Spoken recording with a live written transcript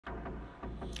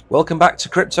Welcome back to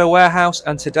Crypto Warehouse,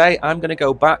 and today I'm going to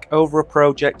go back over a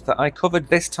project that I covered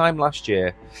this time last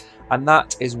year, and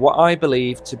that is what I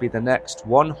believe to be the next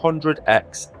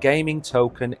 100x gaming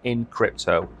token in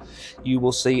crypto. You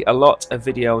will see a lot of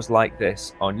videos like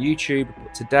this on YouTube,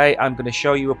 but today I'm going to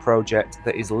show you a project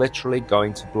that is literally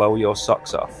going to blow your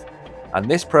socks off. And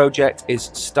this project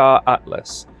is Star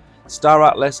Atlas. Star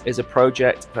Atlas is a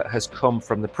project that has come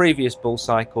from the previous bull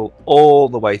cycle all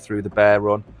the way through the bear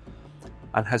run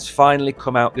and has finally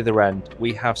come out the other end.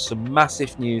 We have some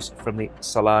massive news from the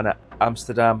Solana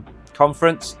Amsterdam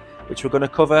conference, which we're going to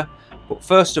cover. But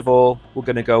first of all, we're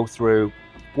going to go through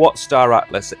what Star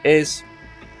Atlas is,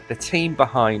 the team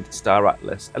behind Star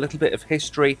Atlas, a little bit of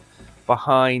history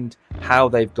behind how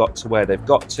they've got to where they've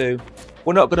got to.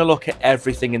 We're not going to look at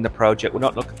everything in the project. We're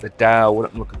not looking at the DAO. We're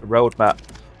not going to look at the roadmap.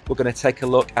 We're going to take a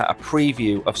look at a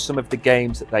preview of some of the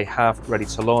games that they have ready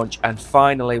to launch. And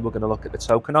finally, we're going to look at the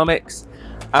tokenomics.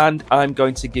 And I'm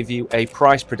going to give you a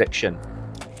price prediction.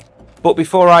 But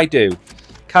before I do,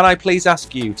 can I please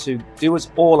ask you to do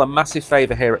us all a massive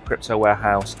favor here at Crypto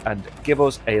Warehouse and give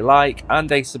us a like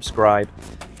and a subscribe.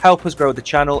 Help us grow the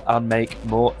channel and make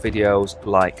more videos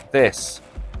like this.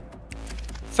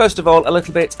 First of all, a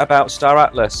little bit about Star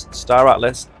Atlas. Star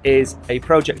Atlas is a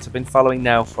project I've been following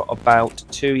now for about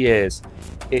 2 years.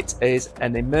 It is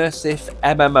an immersive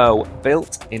MMO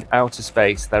built in outer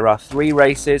space. There are 3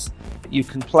 races that you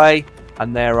can play,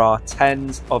 and there are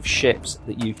tens of ships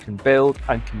that you can build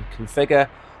and can configure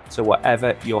to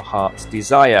whatever your heart's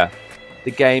desire.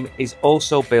 The game is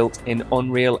also built in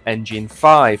Unreal Engine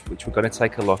 5, which we're going to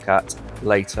take a look at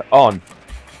later on.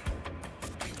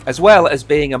 As well as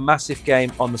being a massive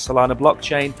game on the Solana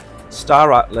blockchain,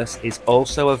 Star Atlas is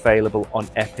also available on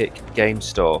Epic Game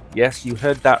Store. Yes, you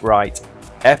heard that right.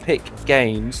 Epic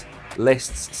Games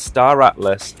lists Star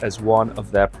Atlas as one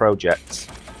of their projects.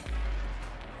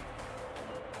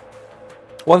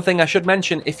 One thing I should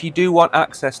mention, if you do want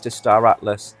access to Star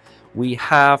Atlas, we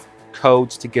have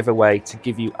codes to give away to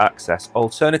give you access.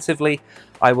 Alternatively,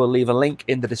 I will leave a link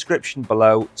in the description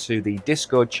below to the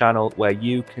Discord channel where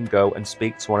you can go and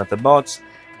speak to one of the mods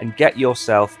and get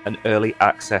yourself an early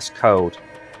access code.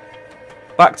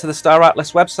 Back to the Star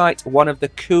Atlas website, one of the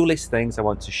coolest things I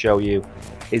want to show you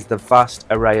is the vast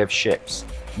array of ships.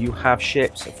 You have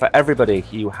ships for everybody.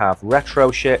 You have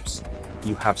retro ships,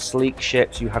 you have sleek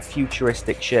ships, you have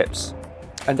futuristic ships.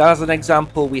 And as an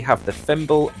example, we have the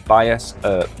Thimble Bias,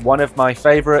 one of my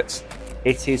favorites.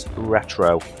 It is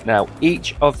retro. Now,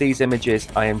 each of these images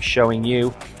I am showing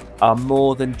you are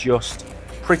more than just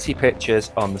pretty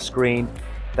pictures on the screen.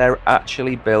 They're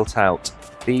actually built out.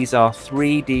 These are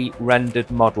 3D rendered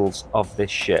models of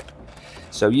this ship.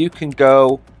 So you can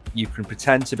go, you can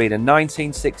pretend to be in a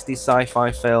 1960s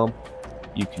sci-fi film.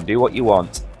 You can do what you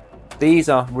want.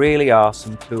 These really are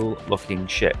some cool looking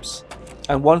ships.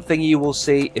 And one thing you will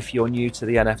see if you're new to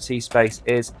the NFT space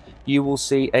is you will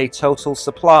see a total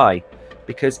supply,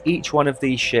 because each one of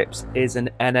these ships is an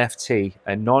NFT,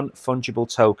 a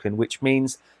non-fungible token, which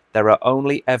means there are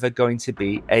only ever going to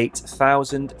be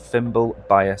 8,000 Thimble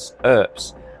Bias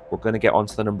ERPs. We're going to get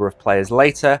onto the number of players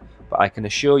later, but I can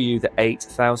assure you that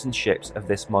 8,000 ships of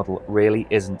this model really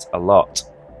isn't a lot.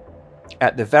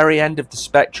 At the very end of the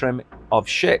spectrum of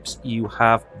ships, you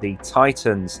have the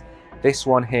Titans. This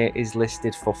one here is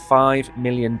listed for $5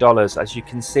 million. As you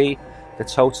can see, the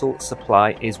total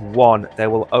supply is 1.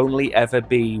 There will only ever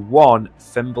be 1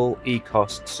 Thimble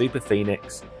Ecos Super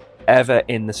Phoenix ever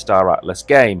in the Star Atlas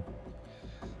game.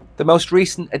 The most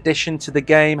recent addition to the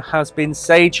game has been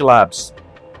Sage Labs.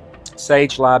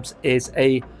 Sage Labs is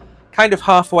a kind of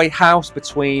halfway house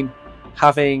between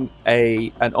having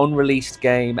an unreleased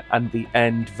game and the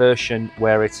end version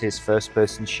where it is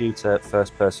first-person shooter,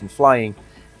 first-person flying.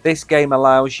 This game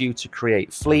allows you to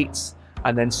create fleets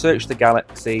and then search the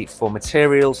galaxy for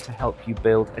materials to help you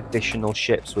build additional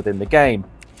ships within the game.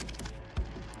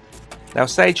 Now,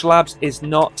 Sage Labs is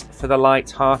not for the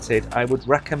light-hearted. I would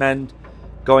recommend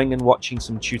going and watching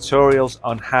some tutorials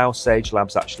on how Sage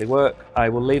Labs actually work. I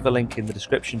will leave a link in the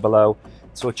description below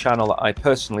to a channel that I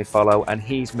personally follow, and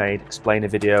he's made explainer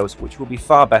videos which will be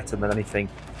far better than anything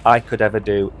I could ever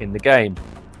do in the game.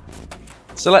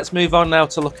 So let's move on now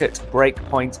to look at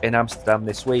Breakpoint in Amsterdam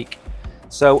this week.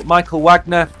 So Michael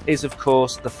Wagner is of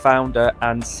course the founder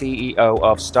and CEO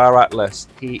of Star Atlas.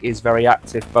 He is very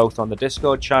active both on the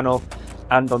Discord channel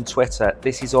and on Twitter.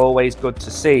 This is always good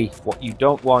to see. What you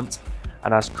don't want,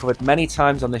 and as covered many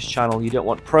times on this channel, you don't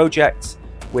want projects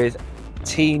with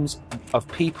teams of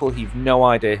people you've no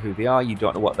idea who they are, you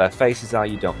don't know what their faces are,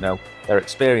 you don't know their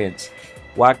experience.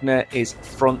 Wagner is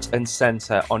front and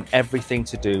center on everything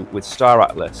to do with Star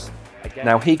Atlas. I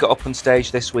Now, he got up on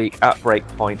stage this week at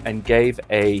Breakpoint and gave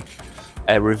a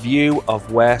review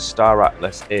of where Star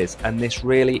Atlas is, and this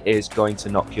really is going to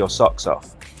knock your socks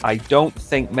off. I don't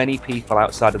think many people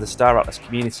outside of the Star Atlas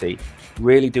community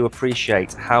really do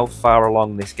appreciate how far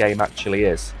along this game actually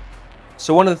is.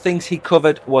 So one of the things he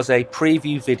covered was a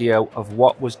preview video of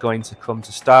what was going to come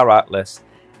to Star Atlas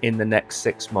in the next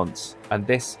 6 months, and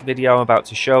this video I'm about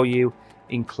to show you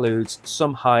includes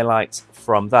some highlights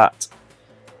from that.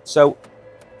 So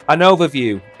an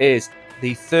overview is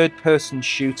the third-person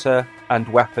shooter and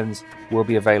weapons will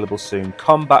be available soon.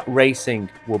 Combat racing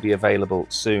will be available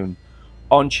soon.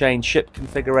 On-chain ship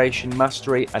configuration,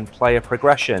 mastery and player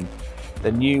progression.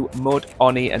 The new Mud,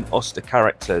 Oni and Uster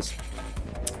characters.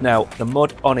 Now, the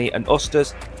Mud, Oni and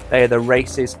Usters, they are the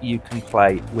races you can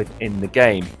play within the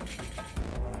game.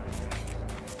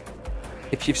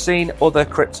 If you've seen other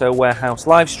crypto warehouse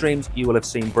live streams, you will have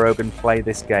seen Brogan play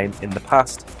this game in the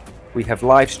past. We have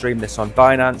live streamed this on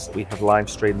Binance, we have live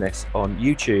streamed this on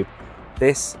YouTube.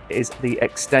 This is the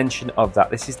extension of that.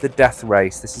 This is the death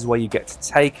race. This is where you get to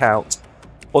take out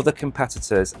other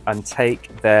competitors and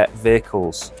take their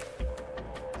vehicles.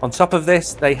 On top of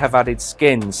this, they have added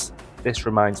skins. This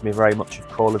reminds me very much of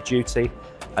Call of Duty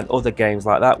and other games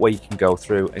like that, where you can go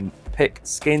through and pick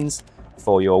skins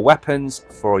for your weapons,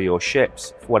 for your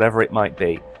ships, for whatever it might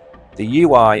be. The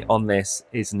UI on this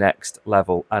is next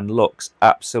level and looks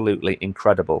absolutely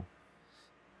incredible.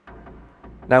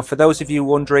 Now, for those of you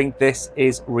wondering, this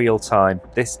is real time.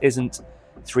 This isn't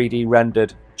 3D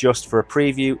rendered just for a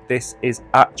preview. This is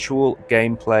actual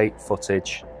gameplay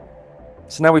footage.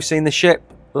 So now we've seen the ship,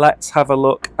 let's have a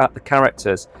look at the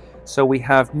characters. So we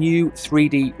have new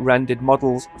 3D rendered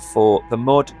models for the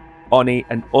Mud, Oni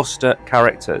and Uster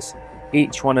characters.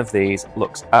 Each one of these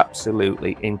looks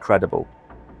absolutely incredible.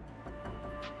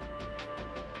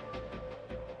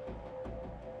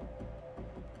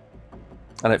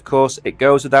 And of course, it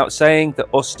goes without saying that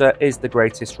Uster is the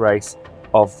greatest race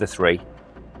of the three.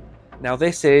 Now,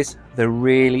 this is the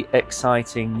really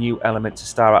exciting new element to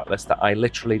Star Atlas that I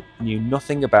literally knew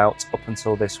nothing about up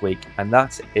until this week, and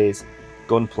that is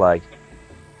gunplay.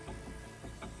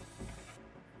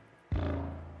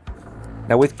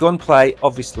 Now, with gunplay,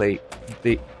 obviously,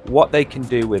 what they can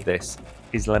do with this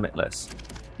is limitless.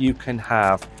 You can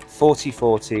have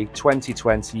 40-40,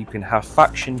 20-20, you can have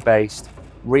faction-based,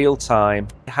 real-time,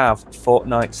 have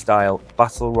Fortnite-style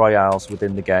battle royales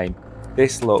within the game.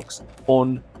 This looks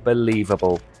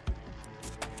unbelievable.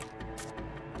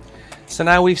 So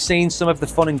now we've seen some of the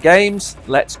fun and games,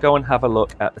 let's go and have a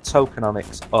look at the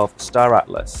tokenomics of Star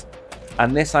Atlas.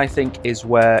 And this, I think, is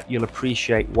where you'll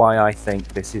appreciate why I think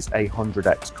this is a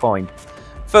 100x coin.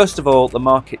 First of all, the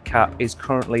market cap is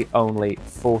currently only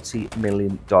 $40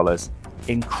 million.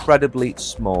 Incredibly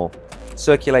small.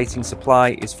 Circulating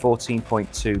supply is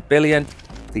 14.2 billion.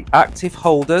 The active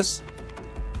holders,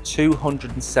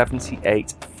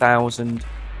 278,000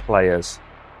 players.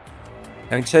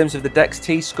 Now, in terms of the DEX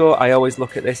T-score, I always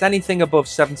look at this. Anything above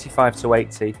 75 to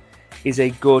 80 is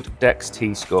a good DEX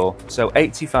T-score. So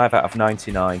 85 out of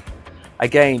 99.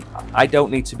 Again, I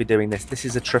don't need to be doing this. This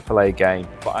is a AAA game.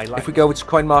 But if we go to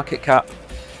CoinMarketCap,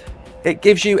 it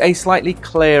gives you a slightly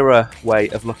clearer way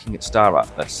of looking at Star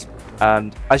Atlas.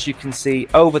 And as you can see,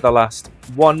 over the last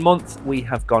 1 month, we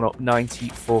have gone up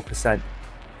 94%.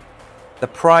 The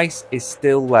price is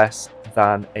still less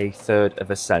than a third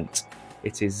of a cent.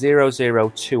 It is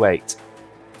 0.0028.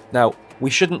 Now,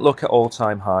 we shouldn't look at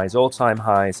all-time highs. All-time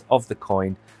highs of the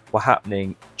coin were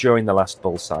happening during the last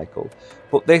bull cycle.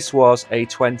 But this was a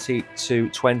 20 to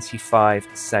 25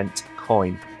 cent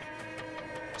coin.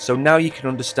 So now you can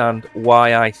understand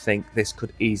why I think this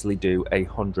could easily do a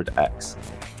 100x.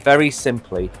 Very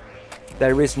simply,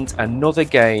 there isn't another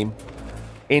game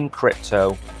in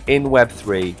crypto, in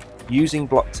Web3, using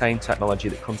blockchain technology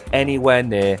that comes anywhere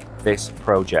near this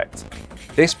project.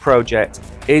 This project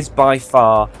is by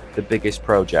far the biggest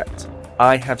project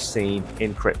I have seen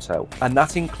in crypto, and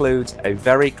that includes a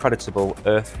very creditable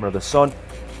Earth Mother Sun,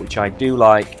 which I do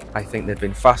like. I think they've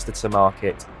been faster to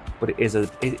market, but it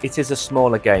is a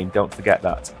smaller game, don't forget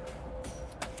that.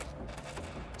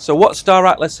 So what Star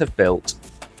Atlas have built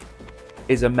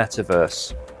is a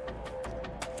metaverse.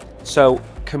 So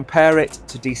compare it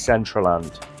to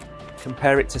Decentraland,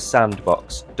 compare it to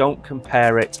Sandbox, don't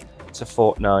compare it to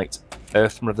Fortnite,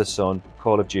 Earth Mother Sun,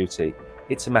 Call of Duty.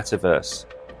 It's a metaverse.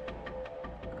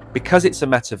 Because it's a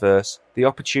metaverse, the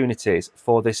opportunities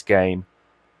for this game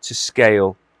to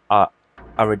scale are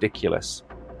ridiculous.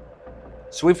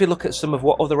 So if you look at some of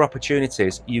what other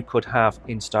opportunities you could have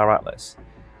in Star Atlas,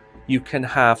 you can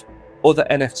have other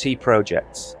NFT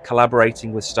projects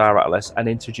collaborating with Star Atlas and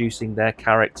introducing their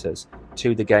characters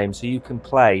to the game so you can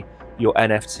play your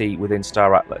NFT within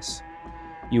Star Atlas.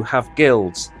 You have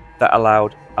guilds that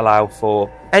allow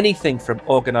for anything from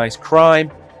organized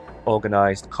crime,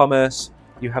 organized commerce.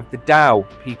 You have the DAO,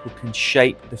 people can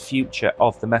shape the future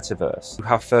of the metaverse. You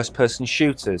have first-person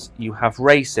shooters, you have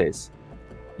races,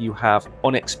 you have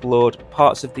unexplored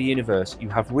parts of the universe, you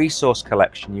have resource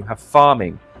collection, you have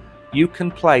farming. You can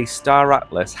play Star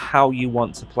Atlas how you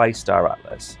want to play Star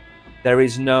Atlas. There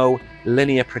is no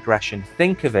linear progression.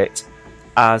 Think of it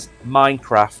as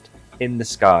Minecraft in the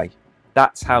sky.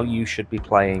 That's how you should be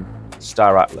playing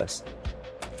Star Atlas.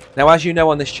 Now, as you know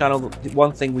on this channel,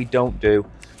 one thing we don't do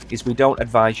is we don't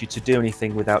advise you to do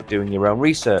anything without doing your own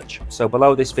research. So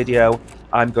below this video,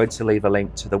 I'm going to leave a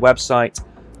link to the website,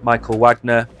 Michael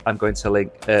Wagner. I'm going to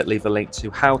leave a link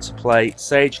to how to play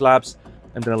Sage Labs.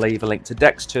 I'm going to leave a link to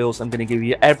Dex Tools. I'm going to give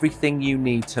you everything you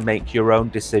need to make your own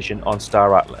decision on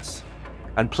Star Atlas.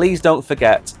 And please don't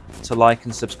forget to like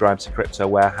and subscribe to Crypto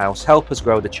Warehouse. Help us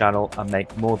grow the channel and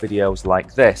make more videos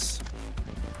like this.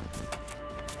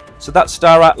 So that's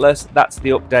Star Atlas. That's the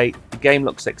update. The game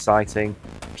looks exciting.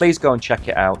 Please go and check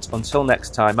it out. Until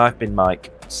next time, I've been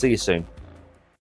Mike. See you soon.